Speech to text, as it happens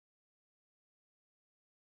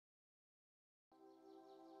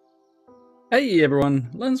Hey everyone,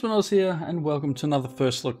 Lensmanos here, and welcome to another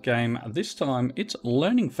first look game. This time it's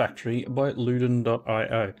Learning Factory by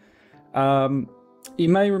Luden.io. You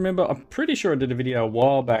may remember, I'm pretty sure I did a video a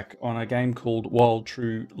while back on a game called Wild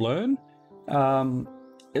True Learn. That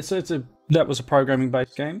was a programming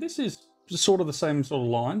based game. This is sort of the same sort of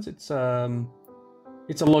lines. It's a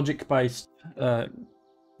logic based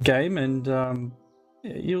game, and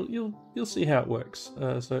yeah, you'll see how it works.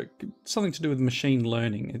 So something to do with machine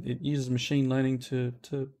learning. It uses machine learning to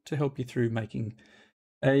help you through making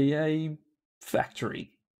a factory.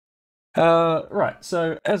 Right.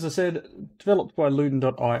 So as I said, developed by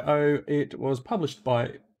Luden.io. It was published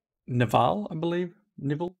by Nival, I believe.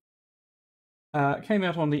 Nival. Came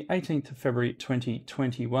out on the 18th of February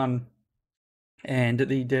 2021. And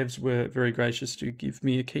the devs were very gracious to give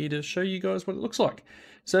me a key to show you guys what it looks like.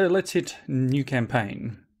 So let's hit new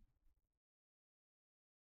campaign.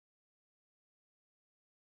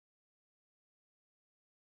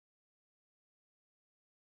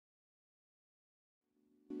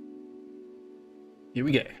 Here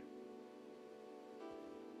we go.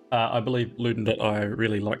 I believe Luden.io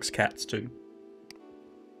really likes cats too.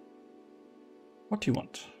 What do you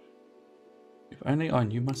want? If only I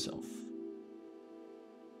knew myself.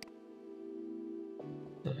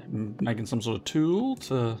 Making some sort of tool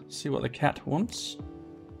to see what the cat wants.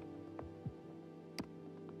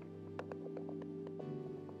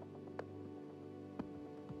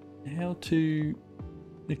 How to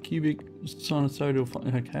the cubic sinusoidal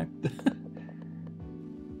function. Okay.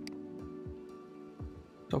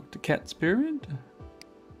 Dr. Cat's period.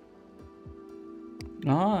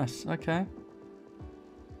 Nice. Okay.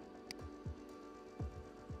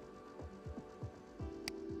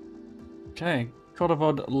 Okay.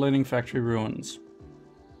 Kotovod Learning Factory ruins.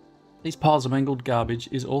 These piles of mangled garbage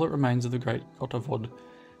is all that remains of the great Kotovod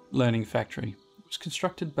Learning Factory. It was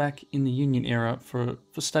constructed back in the Union era for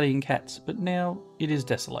studying cats, but now it is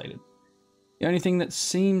desolated. The only thing that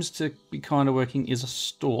seems to be kind of working is a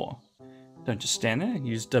store. Don't just stand there,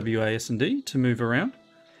 use WASD to move around,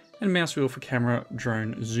 and mouse wheel for camera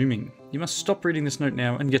drone zooming. You must stop reading this note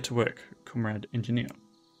now and get to work, Comrade Engineer.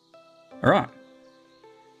 Alright.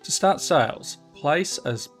 To start sales, place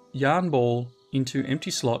a yarn ball into empty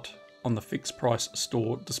slot on the fixed price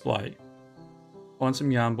store display. Find some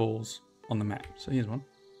yarn balls on the map. So here's one.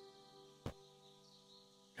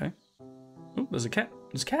 Okay. Oh, there's a cat.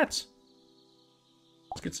 There's cats.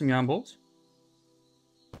 Let's get some yarn balls.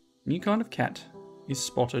 New kind of cat is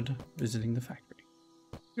spotted visiting the factory.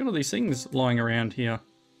 Look at all these things lying around here.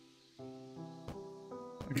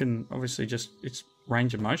 I can obviously just, it's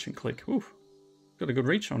range of motion click. Oof. Got a good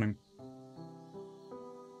reach on him.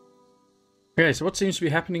 Okay, so what seems to be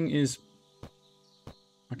happening is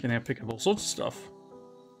I can now pick up all sorts of stuff.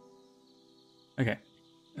 Okay.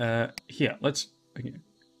 Here, let's... Okay.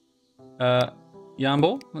 Yarn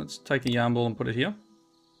ball. Let's take a yarn ball and put it here.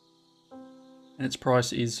 And its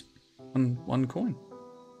price is one coin.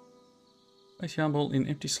 Place yarn ball in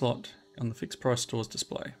empty slot on the fixed price store's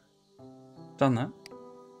display. Done that.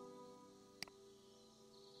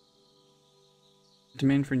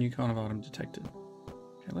 Demand for a new kind of item detected.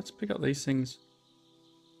 Okay, let's pick up these things.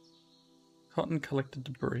 Cotton collected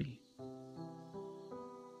debris.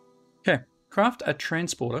 Okay, craft a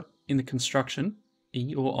transporter in the construction,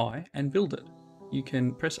 E or I, and build it. You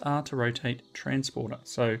can press R to rotate transporter.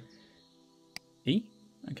 So, E,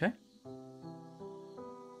 okay.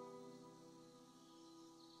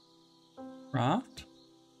 Craft.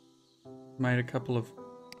 Made a couple of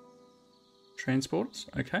transporters,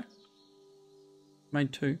 okay.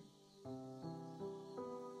 Made two.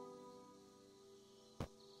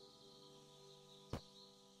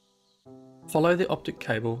 Follow the optic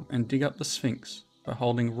cable and dig up the Sphinx by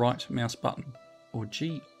holding right mouse button, or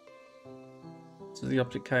G. This is the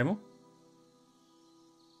optic cable.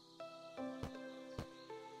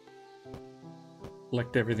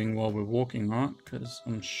 Collect everything while we're walking, right? Because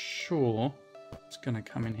I'm sure it's going to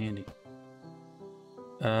come in handy.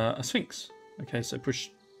 A Sphinx. Okay, so push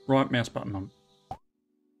right mouse button on.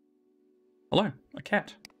 Hello, a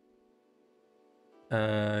cat.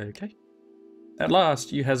 Okay. At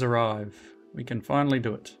last, you has arrived. We can finally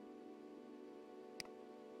do it.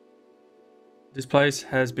 This place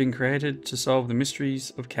has been created to solve the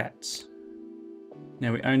mysteries of cats.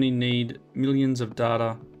 Now we only need millions of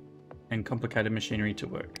data and complicated machinery to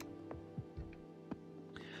work.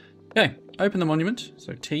 Okay, open the monument,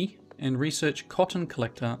 so T, and research cotton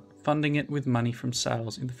collector, funding it with money from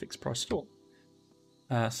sales in the fixed price store.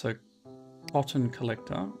 So cotton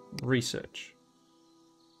collector, research.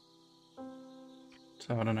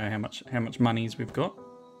 So I don't know how much monies we've got.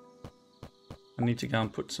 I need to go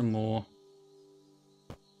and put some more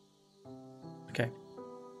Okay.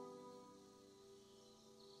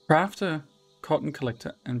 Craft a cotton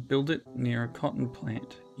collector and build it near a cotton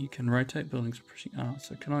plant. You can rotate buildings by pushing R.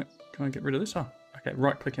 So can I get rid of this? Oh, okay.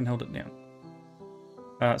 Right click and hold it down.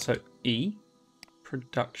 So E,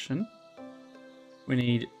 production. We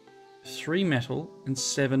need 3 metal and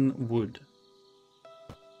 7 wood.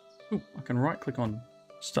 Ooh, I can right click on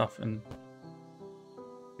stuff and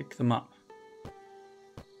pick them up.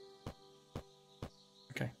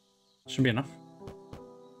 Okay, should be enough.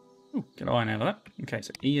 Ooh, get iron out of that. Okay,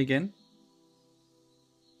 so E again.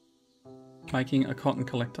 Making a cotton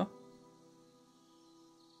collector.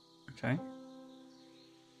 Okay.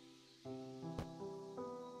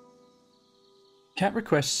 Cat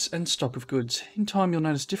requests and stock of goods. In time, you'll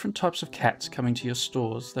notice different types of cats coming to your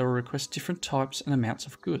stores. They will request different types and amounts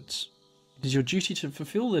of goods. It is your duty to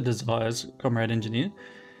fulfill their desires, Comrade Engineer.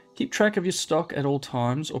 Keep track of your stock at all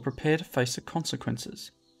times or prepare to face the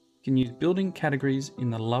consequences. You can use building categories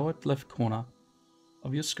in the lower left corner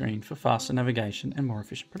of your screen for faster navigation and more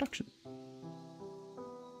efficient production.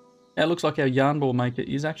 It looks like our yarn ball maker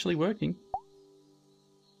is actually working.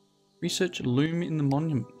 Research loom in the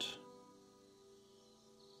monument.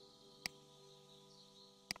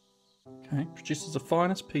 Okay, produces the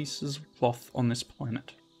finest pieces of cloth on this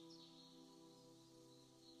planet.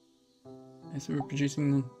 Okay, so we're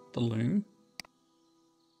producing the loom.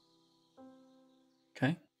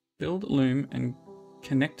 Okay, build loom and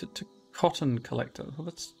connect it to cotton collector. Well,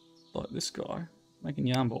 that's like this guy making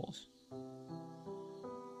yarn balls.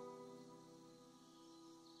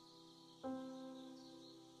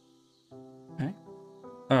 Okay.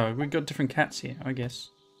 Oh, we've got different cats here, I guess.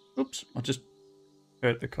 Oops, I just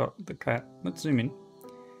hurt the cat. Let's zoom in.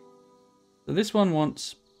 So this one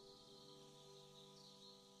wants...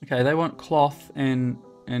 Okay, they want cloth and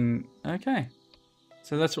okay.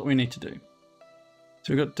 So that's what we need to do.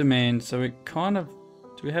 So we've got demand, so it kind of...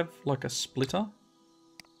 Do we have like a splitter?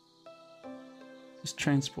 This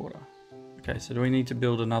transporter. Okay, so do we need to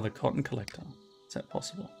build another cotton collector? Is that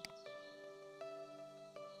possible?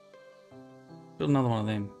 Build another one of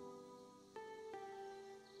them.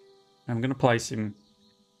 I'm going to place him.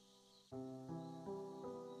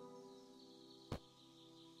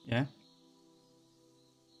 Yeah.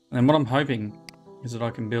 And then what I'm hoping is that I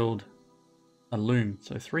can build a loom.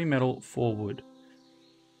 So 3 metal, 4 wood.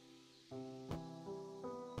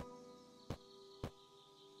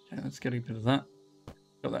 Okay, let's get a bit of that.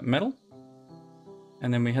 Got that metal.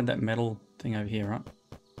 And then we had that metal thing over here, right?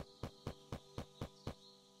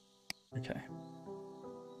 Okay.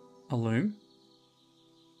 A loom.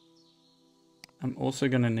 I'm also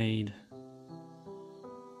going to need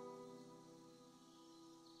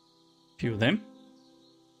a few of them.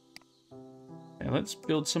 Okay, let's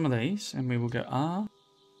build some of these and we will go R.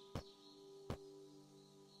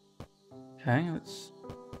 Okay, let's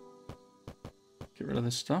get rid of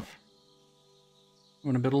this stuff. I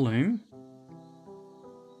want to build a loom.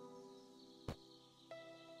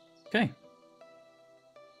 Okay.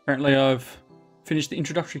 Apparently I've finished the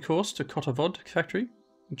introductory course to Kotovod Factory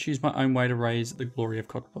and choose my own way to raise the glory of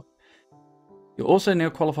Kotovod. You're also now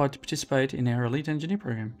qualified to participate in our Elite Engineer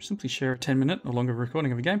program. Simply share a 10-minute or longer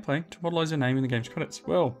recording of a gameplay to modelize your name in the game's credits.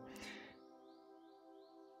 Well,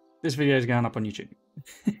 this video is going up on YouTube.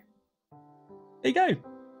 There you go.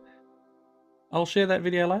 I'll share that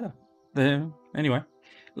video later. Anyway,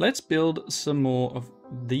 let's build some more of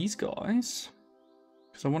these guys.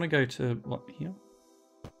 Because I want to go to, what, here?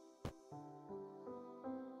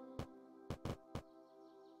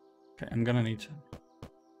 Okay, I'm going to need to...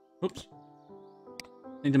 Oops.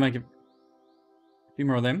 Need to make a few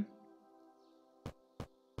more of them.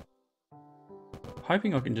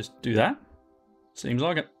 Hoping I can just do that. Seems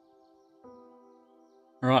like it.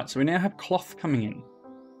 Alright, so we now have cloth coming in.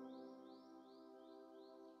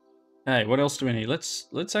 Okay, what else do we need?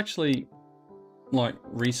 Let's actually like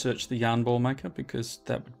research the yarn ball maker because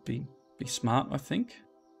that would be smart, I think.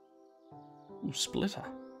 Ooh, splitter.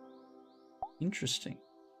 Interesting.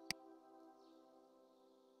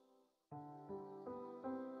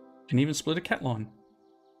 Can even split a cat line.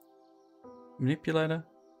 Manipulator.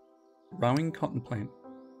 Rowing cotton plant.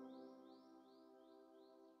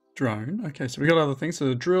 Drone. Okay, so we got other things. So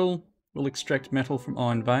the drill will extract metal from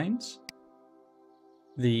iron veins.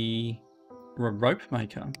 The rope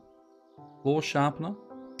maker. Floor sharpener.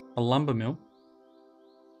 A lumber mill.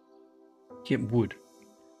 Get wood.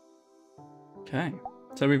 Okay,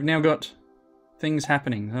 so we've now got things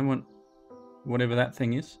happening. I want whatever that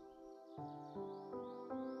thing is.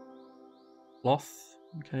 Cloth.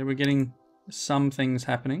 Okay, we're getting some things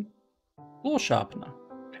happening. Floor sharpener.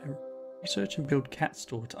 Okay. Research and build cat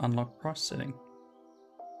store to unlock price setting.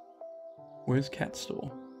 Where's cat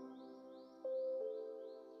store?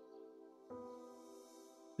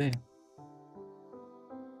 There.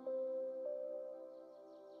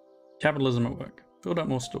 Capitalism at work. Build up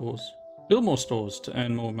more stores. Build more stores to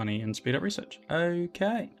earn more money and speed up research.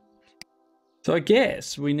 Okay. So I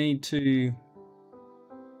guess we need to...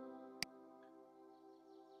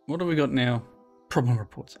 What do we got now? Problem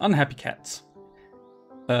reports. Unhappy cats.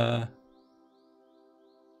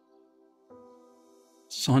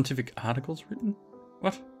 Scientific articles written?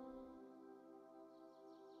 What?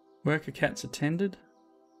 Worker cats attended?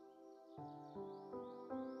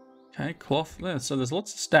 Okay, cloth. Yeah, so there's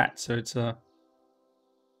lots of stats. So it's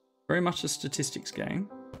very much a statistics game.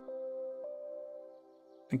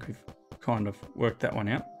 I think we've kind of worked that one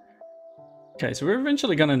out. Okay, so we're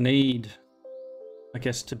eventually going to need, I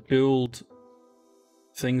guess, to build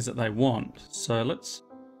things that they want. So let's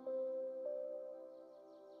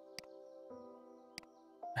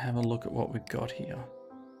have a look at what we've got here.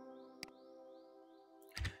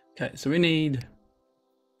 Okay, so we need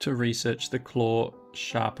to research the claw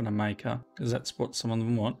sharpener maker, because that's what some of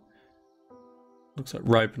them want. Looks like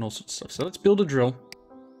rope and all sorts of stuff. So let's build a drill.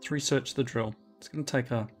 Let's research the drill. It's going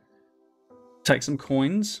to take some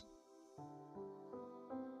coins.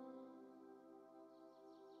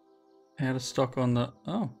 How to stock on the...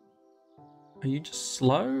 Oh. Are you just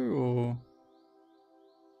slow or...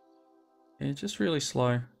 Yeah, just really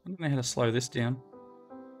slow. I don't know how to slow this down.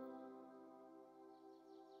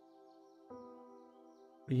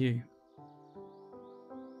 What are you?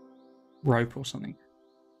 Rope or something.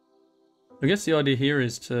 I guess the idea here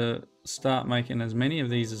is to start making as many of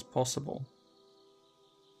these as possible.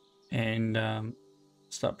 And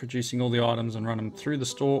start producing all the items and run them through the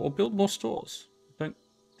store or build more stores. I don't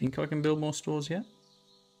think I can build more stores yet.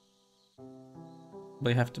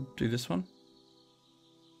 They have to do this one.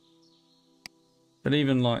 But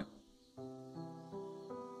even like...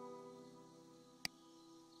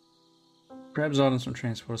 Grabs items from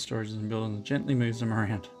transport storages and buildings and gently moves them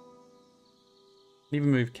around.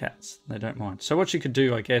 Even move cats, they don't mind. So what you could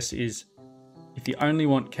do, I guess, is if you only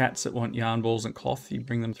want cats that want yarn balls and cloth, you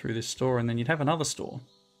bring them through this store and then you'd have another store.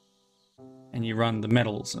 And you run the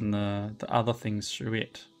metals and the other things through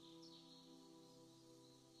it.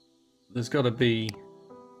 There's got to be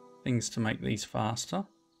things to make these faster.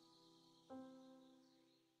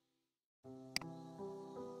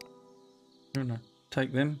 You want to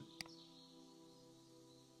take them?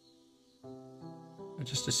 I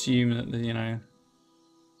just assume that, you know,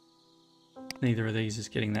 neither of these is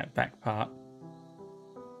getting that back part.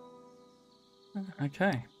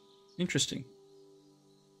 Okay, interesting.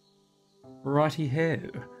 Righty-ho.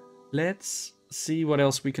 Let's see what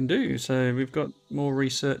else we can do. So we've got more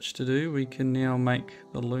research to do. We can now make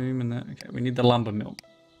the loom and that. Okay, we need the lumber mill.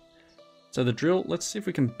 So the drill, let's see if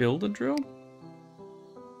we can build a drill.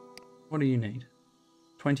 What do you need?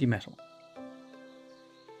 20 metal.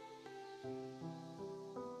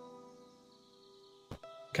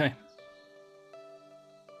 Okay.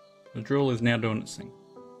 The drill is now doing its thing.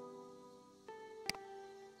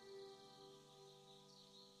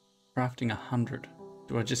 Crafting 100.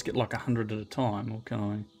 Do I just get like 100 at a time, or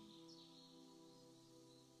can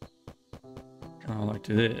I like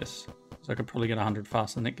do this? So I could probably get 100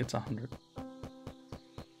 faster than it gets 100.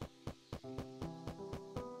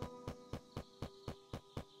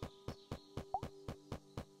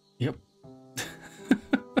 Yep.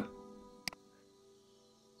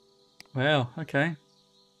 Wow, okay.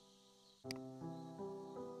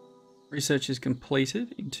 Research is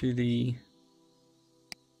completed into the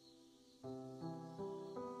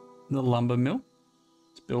lumber mill.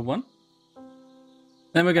 Let's build one.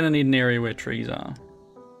 Then we're going to need an area where trees are.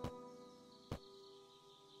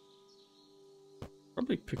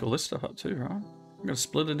 Probably pick all this stuff up too, right? We're going to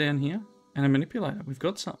split it down here and a manipulator. We've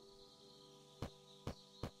got some.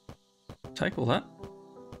 Take all that.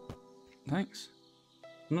 Thanks.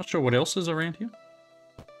 I'm not sure what else is around here.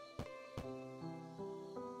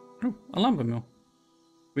 Oh, a lumber mill.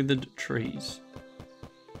 Withered trees.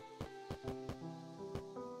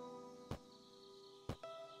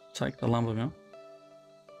 Take the lumber mill.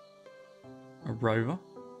 A rover.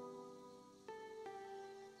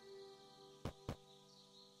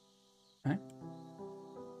 Okay.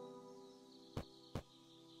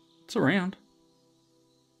 It's around.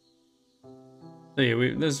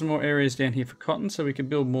 There, there's more areas down here for cotton, so we could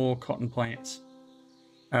build more cotton plants.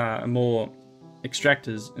 More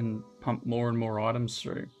extractors and pump more and more items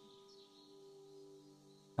through.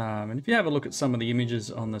 And if you have a look at some of the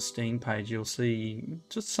images on the Steam page, you'll see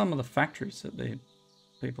just some of the factories that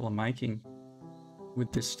people are making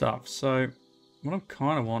with this stuff. So what I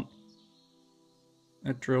kind of want,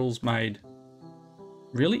 that drill's made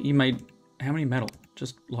Really? You made how many metal?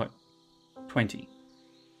 Just like 20.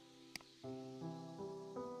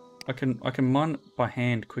 I can mine it by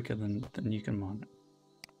hand quicker than you can mine it.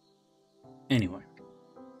 Anyway.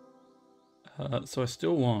 So I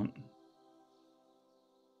still want...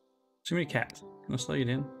 Too many cats. Can I slow you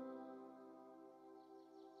down?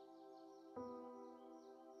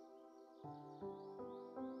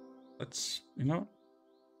 Let's, you know what?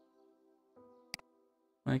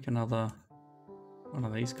 Make another one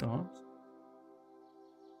of these guys.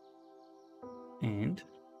 And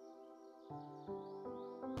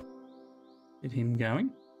get him going.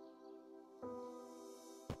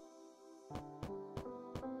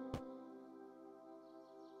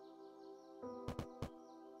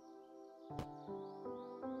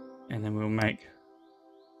 And then we'll make...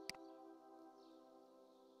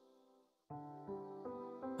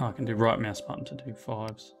 Oh, I can do right mouse button to do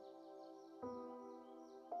 5s.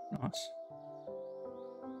 Nice.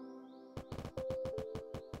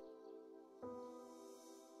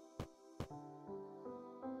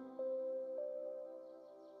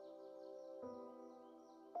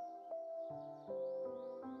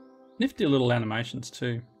 Nifty little animations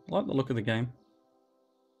too. I like the look of the game.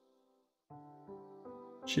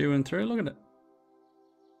 Chewing through, look at it.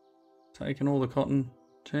 Taking all the cotton,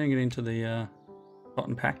 turning it into the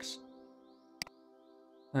cotton packs.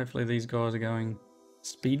 Hopefully these guys are going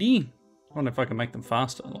speedy. I wonder if I can make them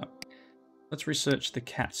faster. Like, let's research the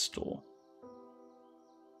cat store.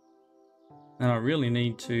 And I really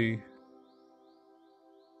need to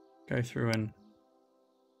go through and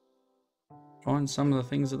find some of the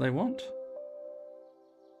things that they want.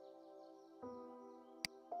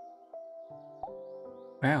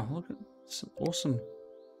 Wow, look at this awesome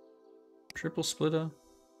triple splitter.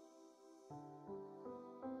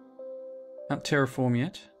 Can't terraform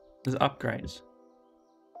yet. There's upgrades.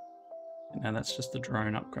 Now that's just the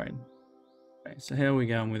drone upgrade. Okay, so how are we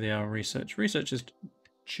going with our research? Research is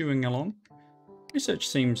chewing along. Research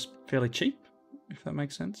seems fairly cheap, if that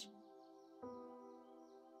makes sense.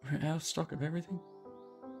 We're out of stock of everything.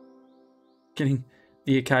 Getting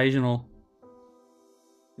the occasional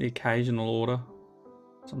order.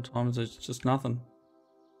 Sometimes it's just nothing.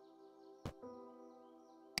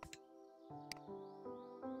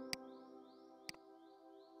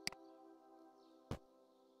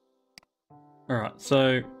 Alright,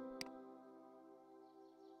 so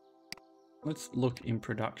let's look in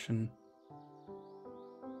production.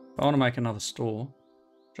 If I want to make another store,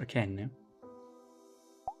 which I can now.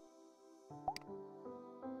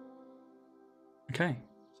 Okay,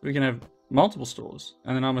 so we can have multiple stores,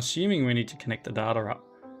 and then I'm assuming we need to connect the data up.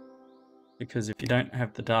 Because if you don't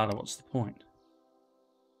have the data, what's the point?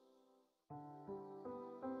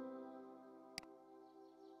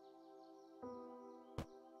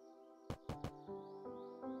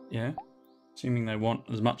 Yeah, assuming they want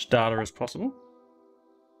as much data as possible.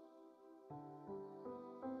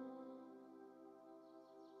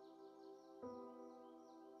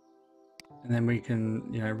 And then we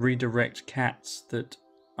can, you know, redirect cats that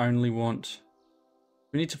only want...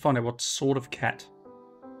 We need to find out what sort of cat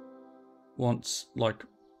wants, like,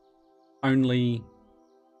 only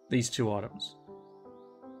these 2 items.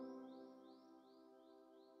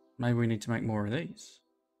 Maybe we need to make more of these.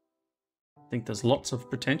 I think there's lots of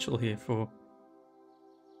potential here for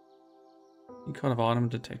any kind of item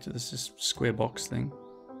detector. This is square box thing.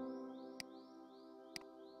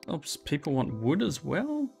 Oops, people want wood as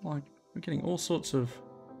well? Like, we're getting all sorts of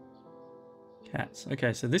cats.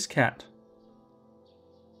 Okay, so this cat.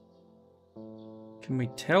 Can we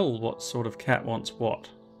tell what sort of cat wants what?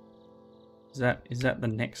 Is that the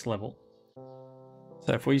next level?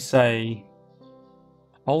 So if we say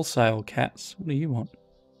wholesale cats, what do you want?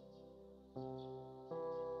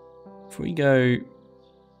 If we go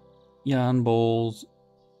yarn balls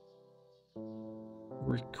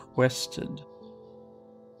requested.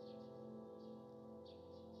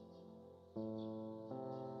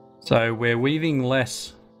 So we're weaving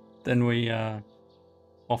less than we are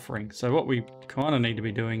offering. So what we kind of need to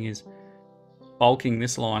be doing is bulking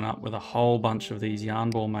this line up with a whole bunch of these yarn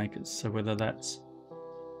ball makers. So whether that's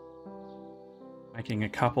making a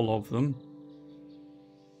couple of them,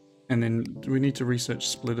 and then do we need to research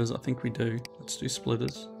splitters? I think we do. Let's do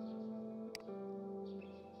splitters.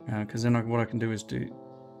 Because then what I can do is do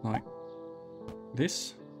like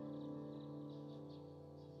this,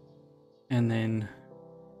 and then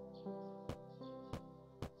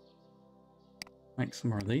make some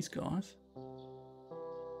more of these guys.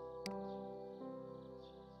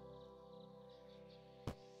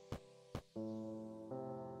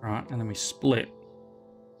 Right, and then we split.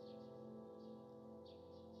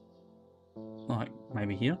 Like maybe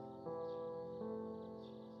maybe here.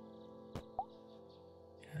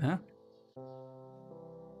 Yeah.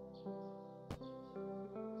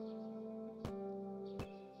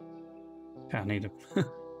 I need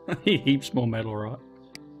heaps more metal, right?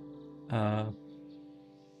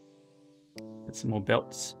 Get some more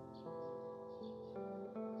belts.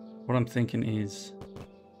 What I'm thinking is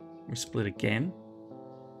we split again.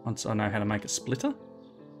 Once I know how to make a splitter.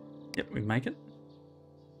 Yep, we make it.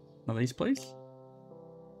 One of these, please.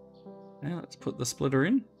 Now let's put the splitter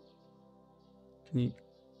in. Can you...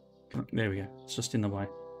 there we go. It's just in the way.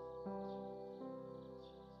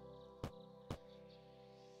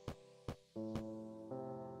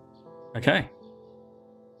 Okay.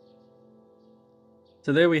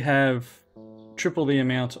 So there we have triple the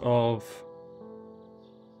amount of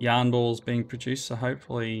yarn balls being produced. So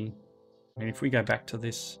hopefully, I mean, if we go back to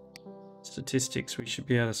this statistics, we should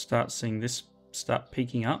be able to start seeing this start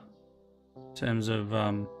peaking up in terms of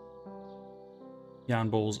yarn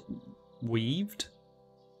balls weaved.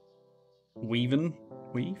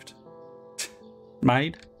 Weaved?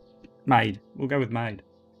 Made? Made. We'll go with made.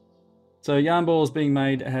 So yarn balls being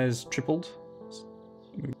made has tripled.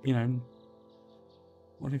 You know,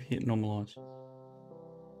 what if you hit normalize?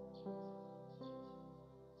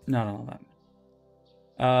 No,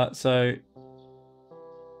 that. So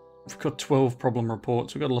we've got 12 problem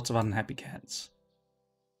reports. We've got lots of unhappy cats.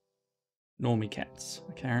 Normie cats,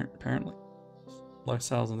 apparently. Low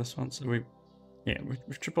sales on this one. So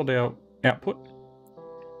we've tripled our output,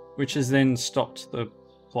 which has then stopped the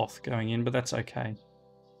cloth going in, but that's okay.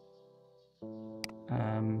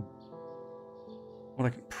 What I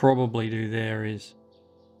could probably do there is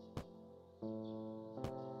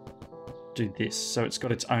do this, so it's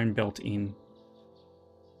got its own belt in.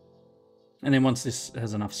 And then once this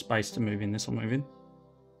has enough space to move in, this will move in.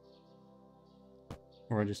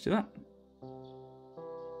 Or I just do that.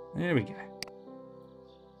 There we go.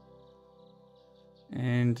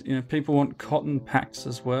 And, you know, people want cotton packs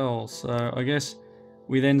as well. So I guess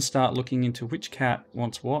we then start looking into which cat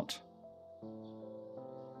wants what.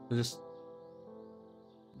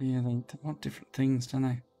 They want different things, don't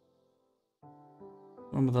they?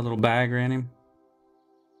 One with a little bag around him.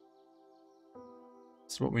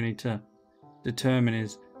 So what we need to determine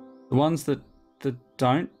is the ones that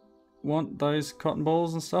don't want those cotton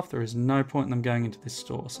balls and stuff, there is no point in them going into this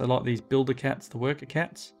store. So like these builder cats, the worker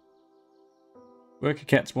cats. Worker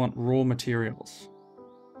cats want raw materials,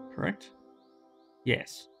 correct?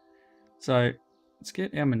 Yes. So let's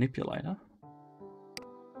get our manipulator.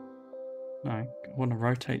 No, I want to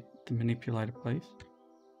rotate the manipulator, please.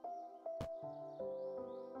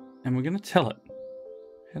 And we're going to tell it.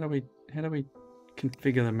 How do we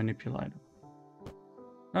configure the manipulator?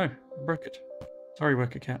 Oh, I broke it. Sorry,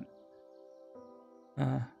 worker cat.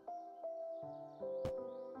 How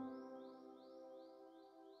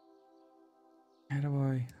do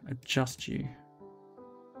I adjust you?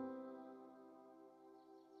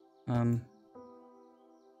 I'm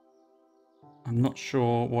not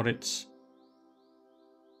sure what it's...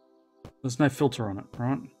 There's no filter on it,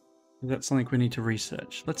 right? That's something we need to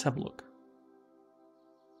research. Let's have a look.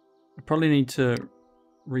 I probably need to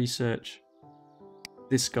research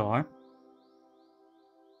this guy.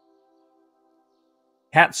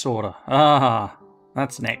 Cat sorter. Ah,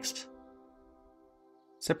 that's next.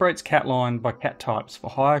 Separates cat line by cat types for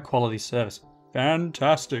higher quality service.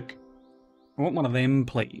 Fantastic. I want one of them,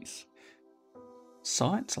 please.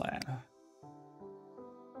 Science lab.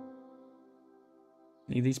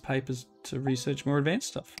 Need these papers to research more advanced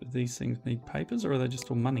stuff. Do these things need papers or are they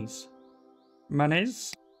just all monies?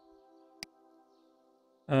 Monies?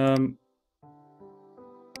 I'm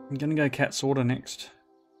gonna go cat sorter next.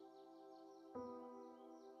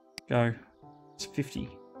 Go. It's 50.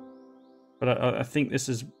 But I think this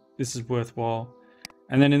is worthwhile.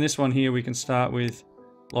 And then in this one here we can start with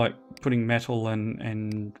like putting metal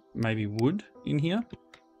and maybe wood in here.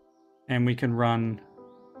 And we can run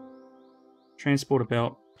transporter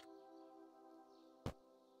belt.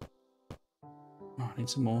 Oh, I need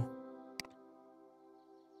some more.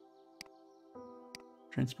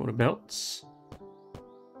 Transporter belts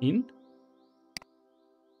in.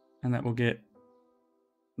 And that will get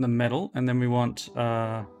the metal. And then we want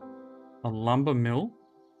a lumber mill.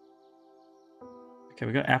 Okay,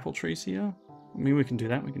 we got apple trees here. I mean, we can do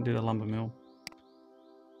that. We can do the lumber mill.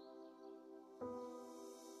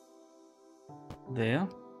 There.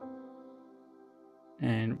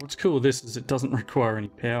 And what's cool with this is it doesn't require any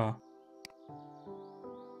power.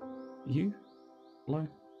 You? Hello?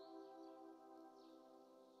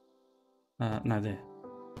 No, there.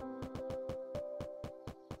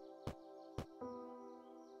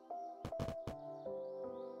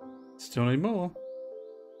 Still need more.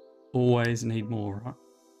 Always need more, right?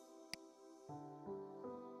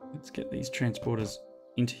 Let's get these transporters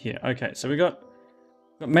into here. Okay, so we've got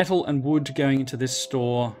metal and wood going into this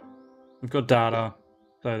store. We've got data,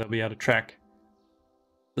 so they'll be able to track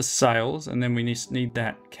the sales, and then we need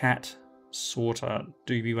that cat sorter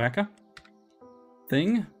doobie whacker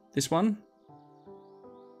thing. This one.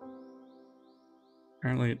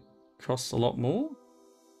 Apparently it costs a lot more.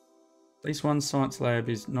 At least one science lab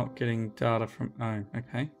is not getting data from... Oh,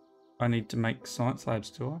 okay. I need to make science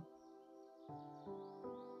labs, do I?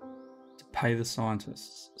 To pay the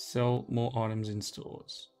scientists. Sell more items in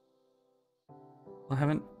stores. I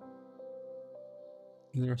haven't...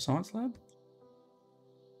 Is there a science lab?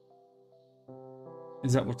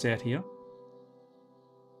 Is that what's out here?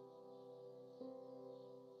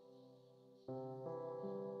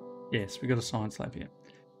 Yes, we got a science lab here.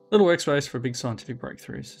 Little workspace for big scientific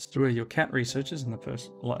breakthroughs. This is where your cat researchers in the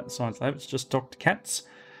first science lab. It's just Dr. Cats.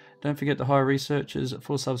 Don't forget to hire researchers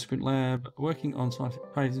for subsequent lab, working on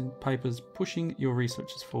scientific papers, pushing your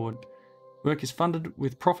researchers forward. Work is funded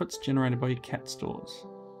with profits generated by your cat stores.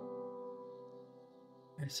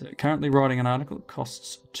 Okay, so currently writing an article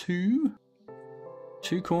costs two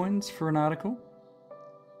coins for an article.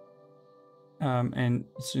 And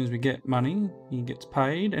as soon as we get money, he gets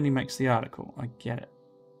paid and he makes the article. I get it.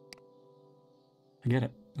 I get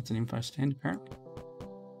it. That's an info stand, apparently.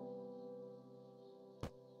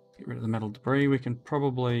 Get rid of the metal debris. We can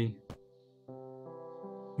probably...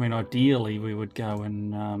 I mean, ideally, we would go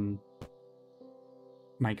and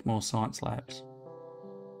make more science labs.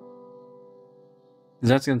 Because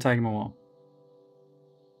that's going to take him a while.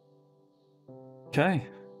 Okay.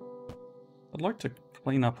 I'd like to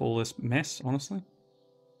clean up all this mess, honestly.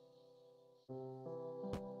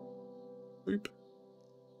 Boop.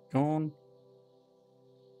 Gone.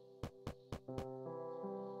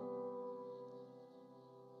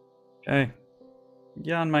 Okay.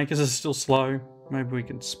 Yarn makers are still slow. Maybe we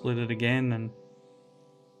can split it again and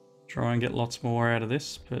try and get lots more out of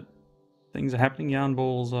this, but things are happening. Yarn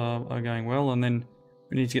balls are going well, and then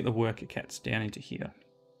we need to get the worker cats down into here.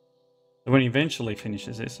 So when he eventually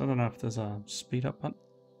finishes this, I don't know if there's a speed up button.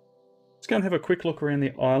 Let's go and have a quick look around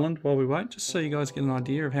the island while we wait, just so you guys get an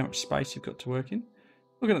idea of how much space you've got to work in.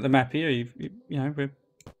 Looking at the map here, you know, we're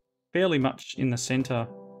fairly much in the center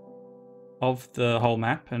of the whole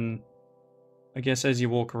map, and I guess as you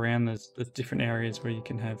walk around, there's different areas where you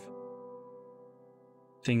can have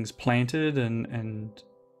things planted and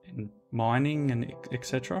mining and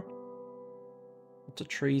etc. Lots of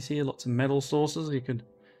trees here, lots of metal sources you could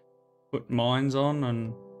put mines on,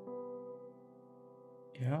 and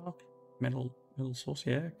yeah, metal source,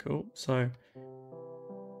 yeah, cool. So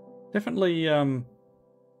definitely, I don't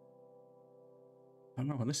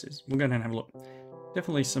know what this is. We'll go down and have a look.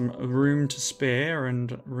 Definitely some room to spare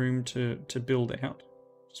and room to build out.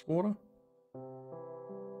 Just water.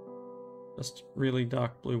 Just really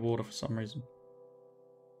dark blue water for some reason.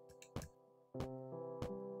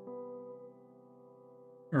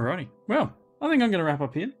 Alrighty. Well, I think I'm going to wrap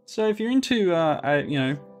up here. So if you're into, you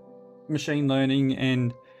know, machine learning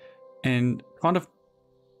and kind of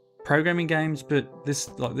programming games, but this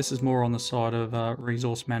is more on the side of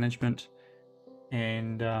resource management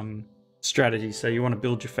and strategy. So you want to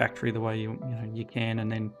build your factory the way you can,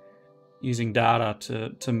 and then using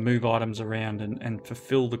data to move items around and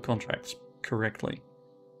fulfill the contracts correctly.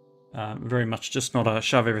 Very much just not a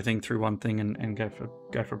shove everything through one thing and go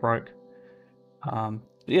for broke.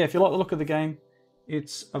 Yeah, if you like the look of the game,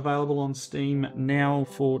 it's available on Steam now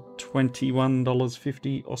for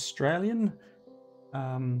 $21.50 Australian.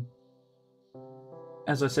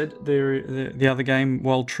 As I said, the other game,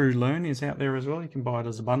 While True Learn, is out there as well. You can buy it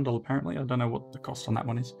as a bundle, apparently. I don't know what the cost on that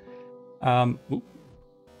one is.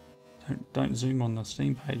 Don't zoom on the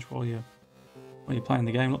Steam page while you're playing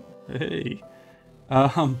the game. Look, hey.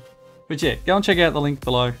 But yeah, go and check out the link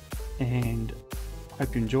below, and I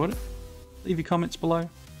hope you enjoyed it. Leave your comments below,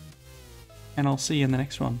 and I'll see you in the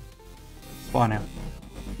next one. Bye now.